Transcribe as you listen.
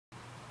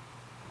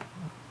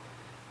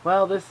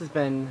Well, this has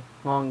been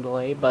a long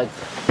delay, but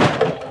get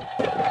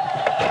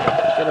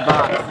a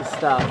box of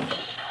stuff.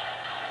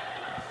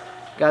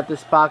 Got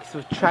this box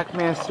of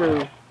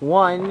Trackmaster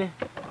 1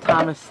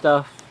 Thomas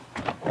stuff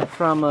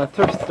from a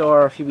thrift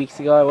store a few weeks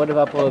ago. I would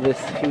have uploaded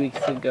this a few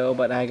weeks ago,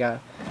 but I got,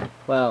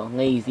 well,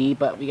 lazy.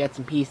 But we got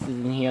some pieces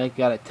in here. Like, we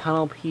got a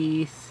tunnel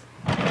piece.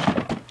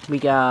 We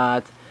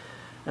got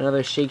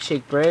another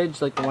Shake Bridge,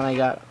 like the one I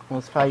got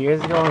almost 5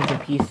 years ago, and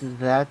some pieces of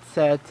that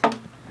set.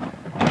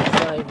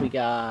 We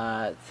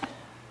got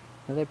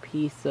another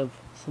piece of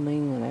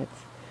something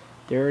that's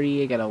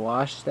dirty. I gotta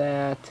wash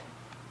that.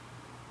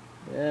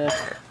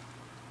 Ugh.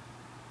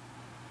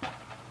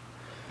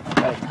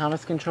 Got a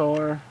Thomas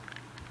controller.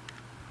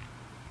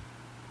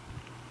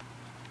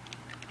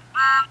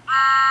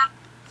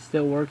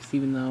 Still works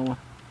even though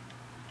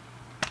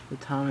the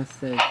Thomas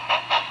that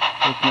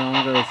it no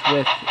longer is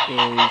with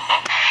is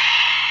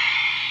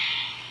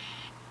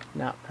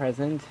not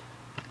present.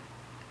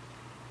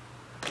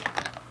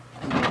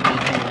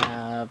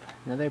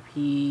 Another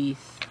piece.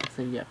 Looks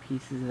like we got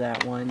pieces of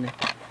that one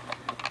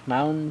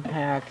mountain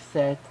pack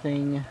set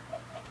thing.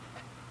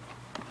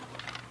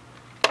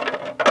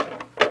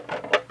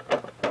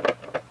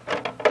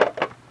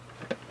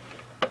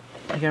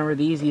 I remember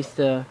these used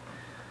to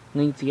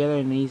link together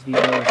and these be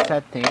a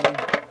set thing.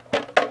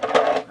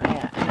 Oh,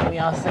 yeah. And then we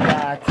also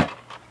got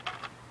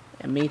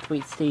a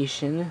Maithwaite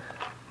station.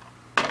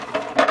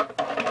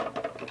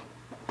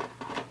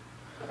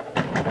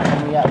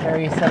 And we got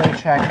various other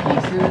track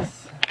pieces.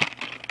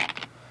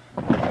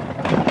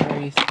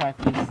 Track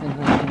pieces,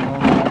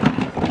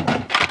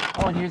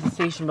 oh, and here's the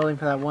station building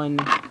for that one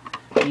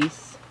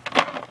piece.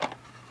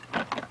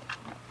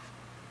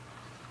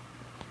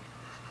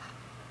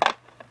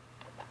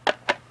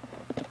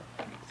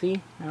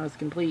 See, now it's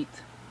complete.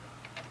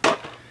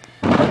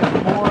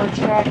 More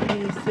track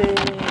pieces.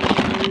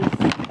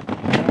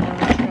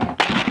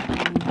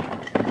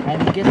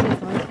 I'm guessing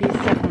some of these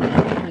pieces are from the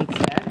Maithwaite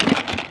set.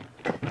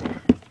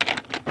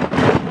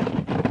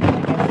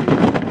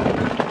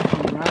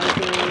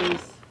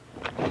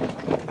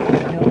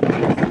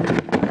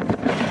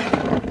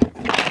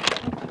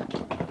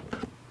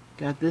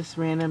 Got this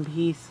random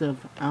piece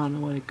of, I don't know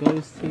what it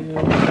goes to.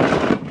 More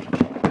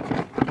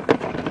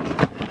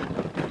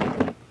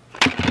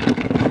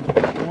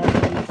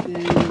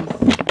pieces.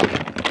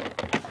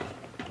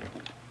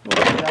 Oh,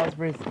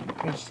 Salisbury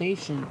Bridge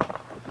Station.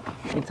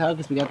 You can tell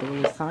because we got the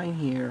little sign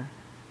here.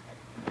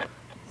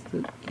 Just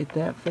to get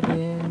that fit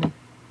in.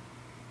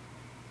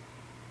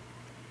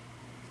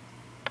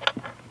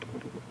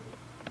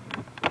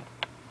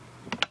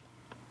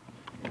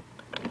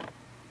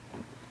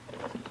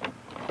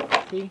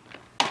 See?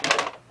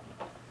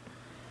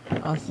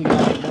 Also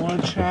got more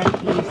track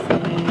pieces,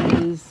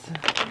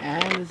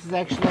 and this is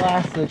actually the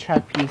last of the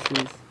track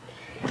pieces.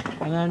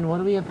 And then what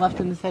do we have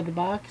left inside the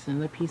box?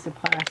 Another piece of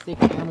plastic,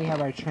 and we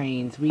have our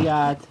trains. We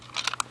got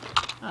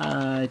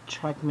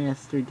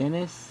Trackmaster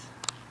Dennis.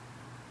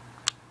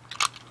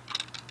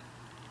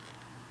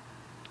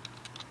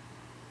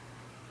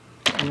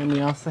 And then we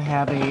also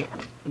have a, it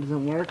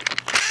doesn't work.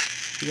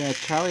 We got a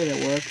Charlie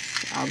that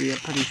works, albeit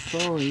pretty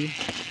slowly.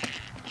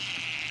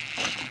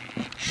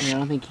 I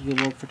don't think he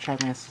could work for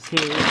Trackmasters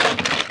here.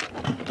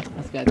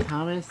 It's got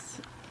Thomas,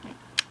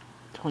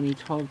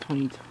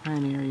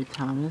 2012-2010 area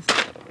Thomas,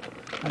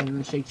 and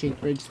the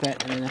Shake Bridge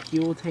set, and then a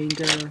fuel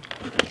tanker,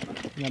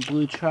 and a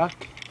blue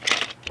truck,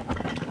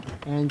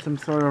 and some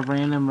sort of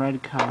random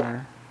red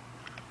car.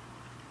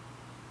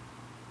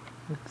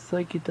 Looks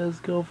like it does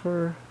go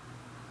for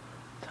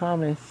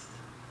Thomas.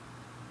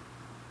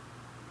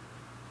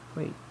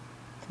 Wait,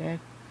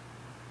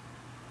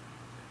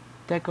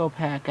 Deco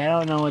pack. I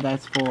don't know what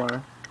that's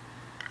for.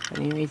 But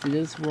anyways, it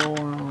is roll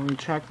on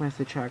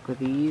Trackmaster track with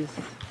these.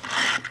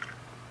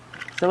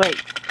 So wait,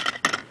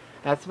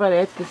 that's about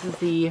it. This is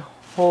the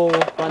whole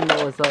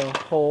bundle as a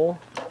whole.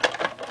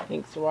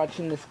 Thanks for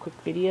watching this quick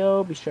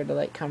video. Be sure to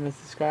like, comment,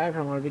 subscribe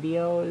for more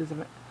videos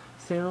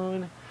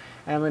soon.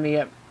 And I'm gonna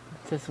get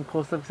to some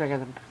cool stuff because I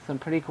got some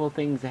pretty cool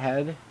things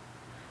ahead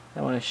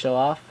I want to show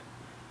off.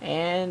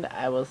 And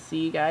I will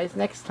see you guys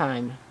next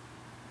time.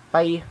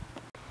 Bye.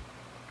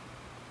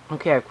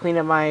 Okay, I've cleaned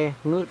up my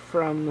loot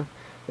from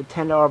the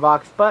 $10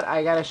 box, but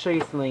I gotta show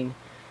you something.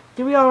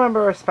 Do we all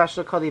remember a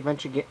special called The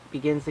Adventure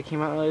Begins that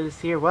came out earlier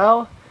this year?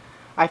 Well,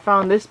 I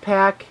found this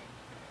pack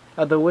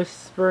of the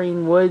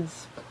Whispering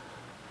Woods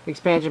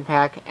expansion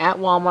pack at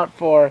Walmart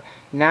for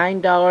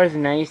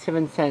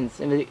 $9.97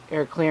 in the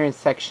air clearance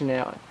section.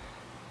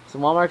 It's a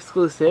Walmart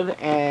exclusive,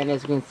 and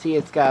as you can see,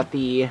 it's got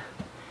the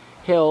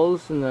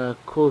hills and the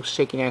cool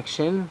shaking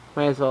action.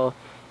 Might as well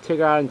take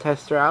her out and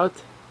test her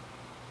out.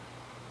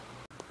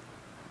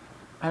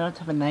 I don't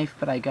have a knife,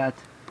 but I got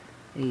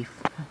a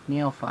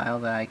nail file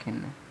that I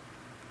can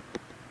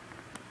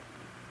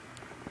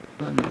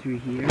run through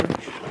here.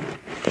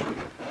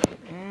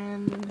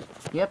 And,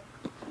 yep,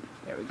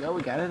 there we go,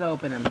 we got it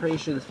open. I'm pretty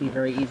sure this will be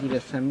very easy to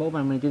assemble, but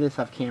I'm going to do this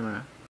off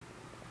camera.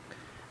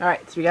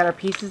 Alright, so we got our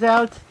pieces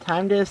out.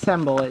 Time to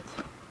assemble it.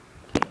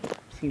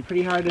 It's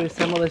pretty hard to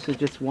assemble this with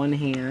just one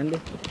hand.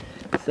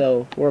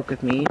 so work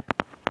with me.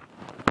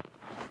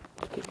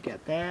 Okay,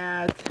 got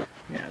that.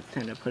 Now it's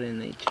time to put in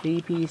the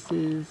tree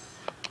pieces.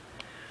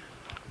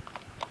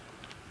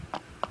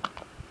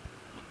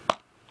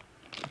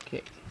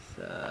 Okay,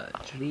 so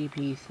tree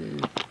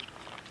pieces.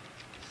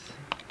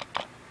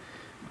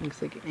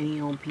 Looks like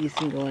any old piece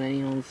can go in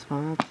any old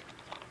spot.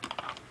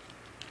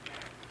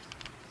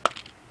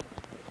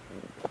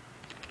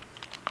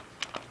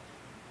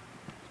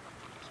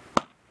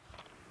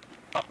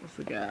 So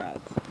we got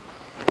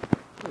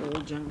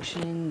little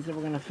junctions that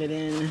we're gonna fit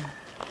in.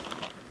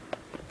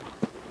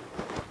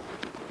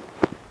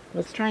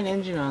 Let's try an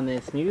engine on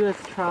this. Maybe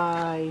let's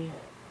try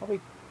probably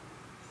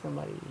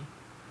somebody.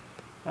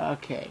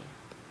 Okay,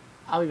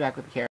 I'll be back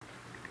with the carrot.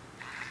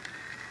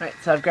 Alright,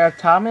 so I've got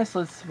Thomas.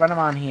 Let's run him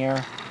on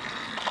here.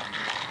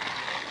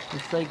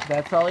 Looks like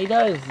that's all he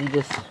does. He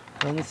just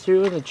runs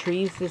through and the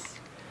trees just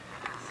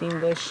seem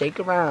to shake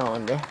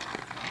around.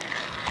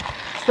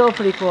 Still a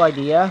pretty cool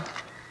idea.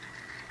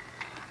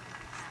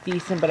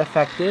 Decent but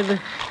effective.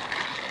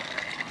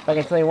 If I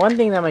can tell you one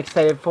thing that I'm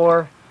excited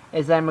for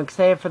is that I'm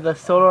excited for the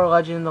Solar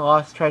Legend the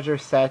Lost Treasure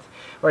set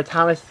where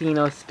Thomas, you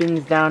know,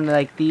 spins down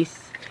like these,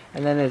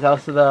 and then there's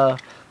also the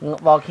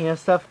volcano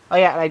stuff. Oh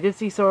yeah, and I did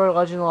see Solar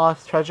Legend the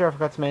Lost Treasure, I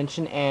forgot to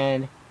mention,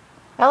 and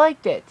I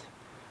liked it.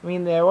 I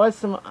mean, there was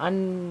some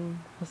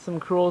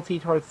cruelty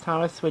towards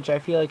Thomas, which I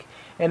feel like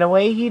in a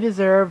way he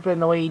deserved and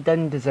in a way he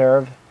didn't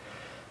deserve.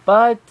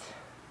 But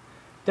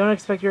don't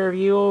expect a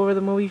review over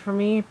the movie from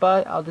me,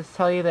 but I'll just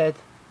tell you that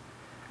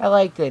I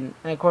liked it. And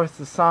of course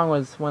the song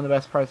was one of the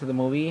best parts of the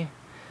movie,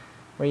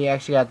 where you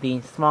actually got the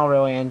small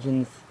railway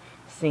engines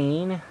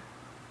scene.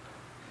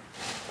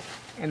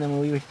 And the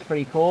movie was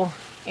pretty cool.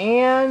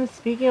 And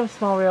speaking of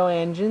small railway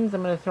engines,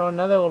 I'm going to throw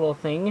another little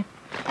thing.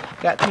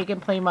 Got Take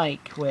and Play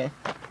Mike with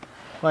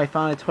what I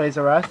found at Toys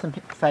R Us and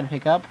decided to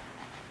pick up.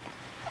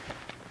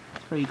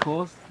 It's pretty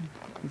cool.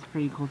 It's a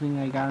pretty cool thing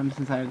I got him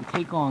since I had a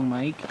Take Along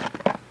Mike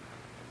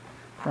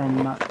from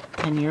about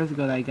 10 years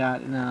ago that I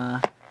got in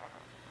a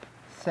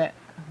set,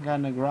 got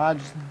in a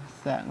garage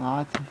set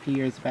lot a few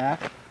years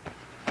back.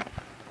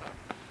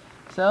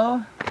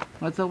 So,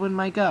 let's open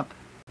Mike up.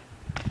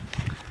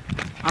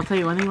 I'll tell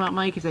you one thing about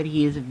Mike is that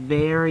he is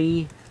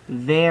very,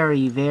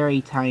 very,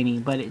 very tiny,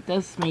 but it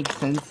does make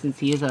sense since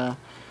he is a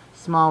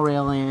small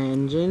rail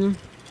engine.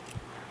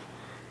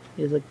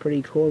 He does look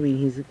pretty cool. I mean,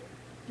 he's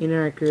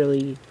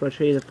inaccurately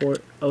portrayed the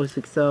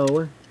 4060,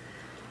 and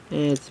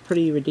it's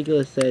pretty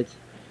ridiculous that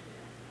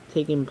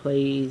Taking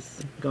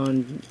Place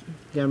gone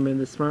rid of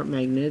the smart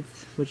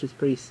magnets, which is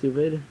pretty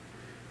stupid.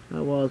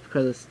 Well, it's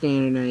because of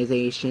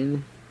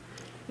standardization,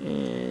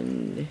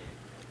 and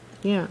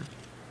yeah.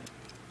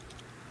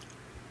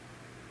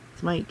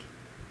 Mike.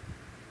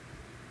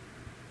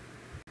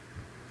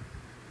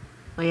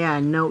 Oh yeah,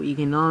 note you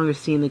can no longer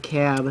see in the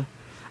cab.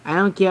 I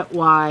don't get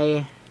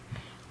why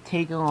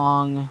Take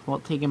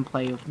and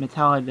Play with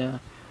Mattel had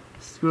to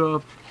screw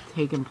up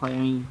Take and Play. I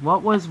mean,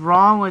 what was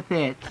wrong with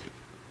it?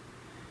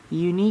 The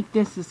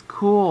uniqueness is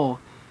cool,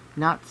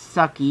 not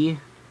sucky.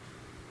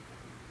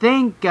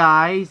 Think,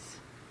 guys.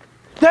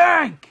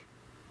 Think!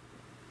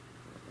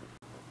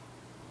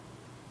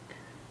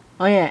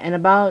 Oh yeah, and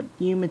about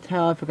you,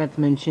 Mattel, I forgot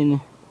to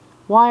mention.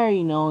 Why are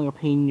you no longer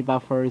painting your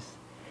buffers?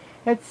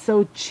 That's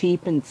so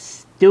cheap and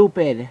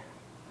stupid.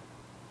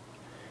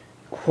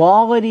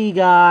 Quality,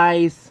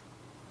 guys.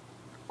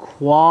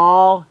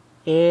 Quality.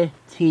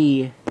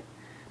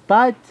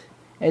 But,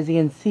 as you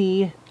can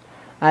see,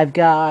 I've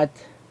got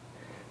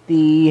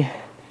the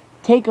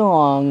Take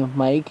Along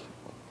Mike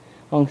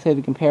alongside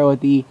to compare with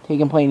the Take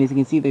and Play, and as you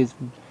can see, there's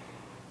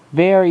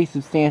very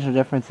substantial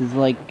differences,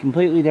 like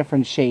completely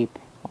different shape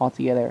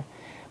altogether.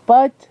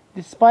 But,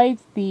 despite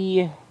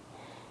the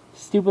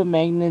stupid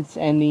magnets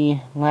and the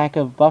lack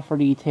of buffer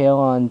detail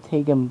on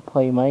Take and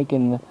Play Mike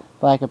and the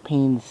lack of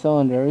painting the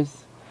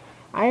cylinders,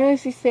 I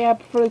honestly say I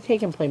prefer the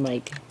Take and Play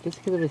Mike just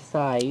because of his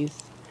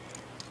size.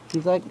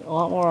 He's like a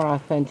lot more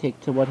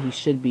authentic to what he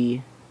should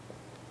be.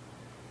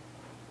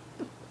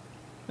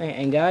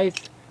 And guys,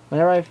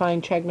 whenever I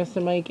find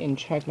Trackmaster Mike and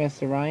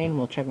Trackmaster Ryan,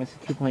 well, Trackmaster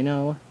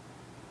 2.0,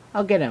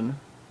 I'll get him.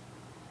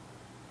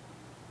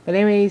 But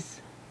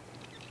anyways,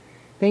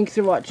 thanks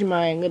for watching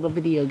my little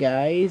video,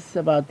 guys,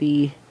 about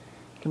the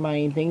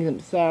combining things. I'm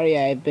sorry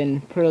I've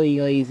been pretty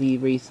lazy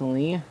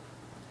recently.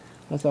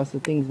 There's also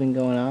things been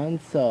going on,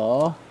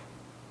 so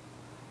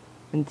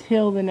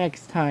until the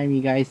next time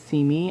you guys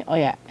see me. Oh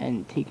yeah,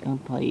 and Take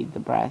and Play the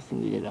brass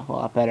thing, we did a whole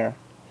lot better.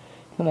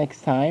 Till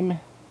next time,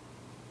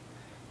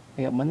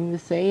 I got one thing to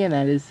say, and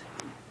that is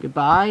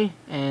goodbye,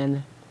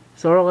 and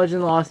Solar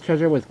Legend Lost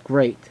Treasure was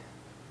great.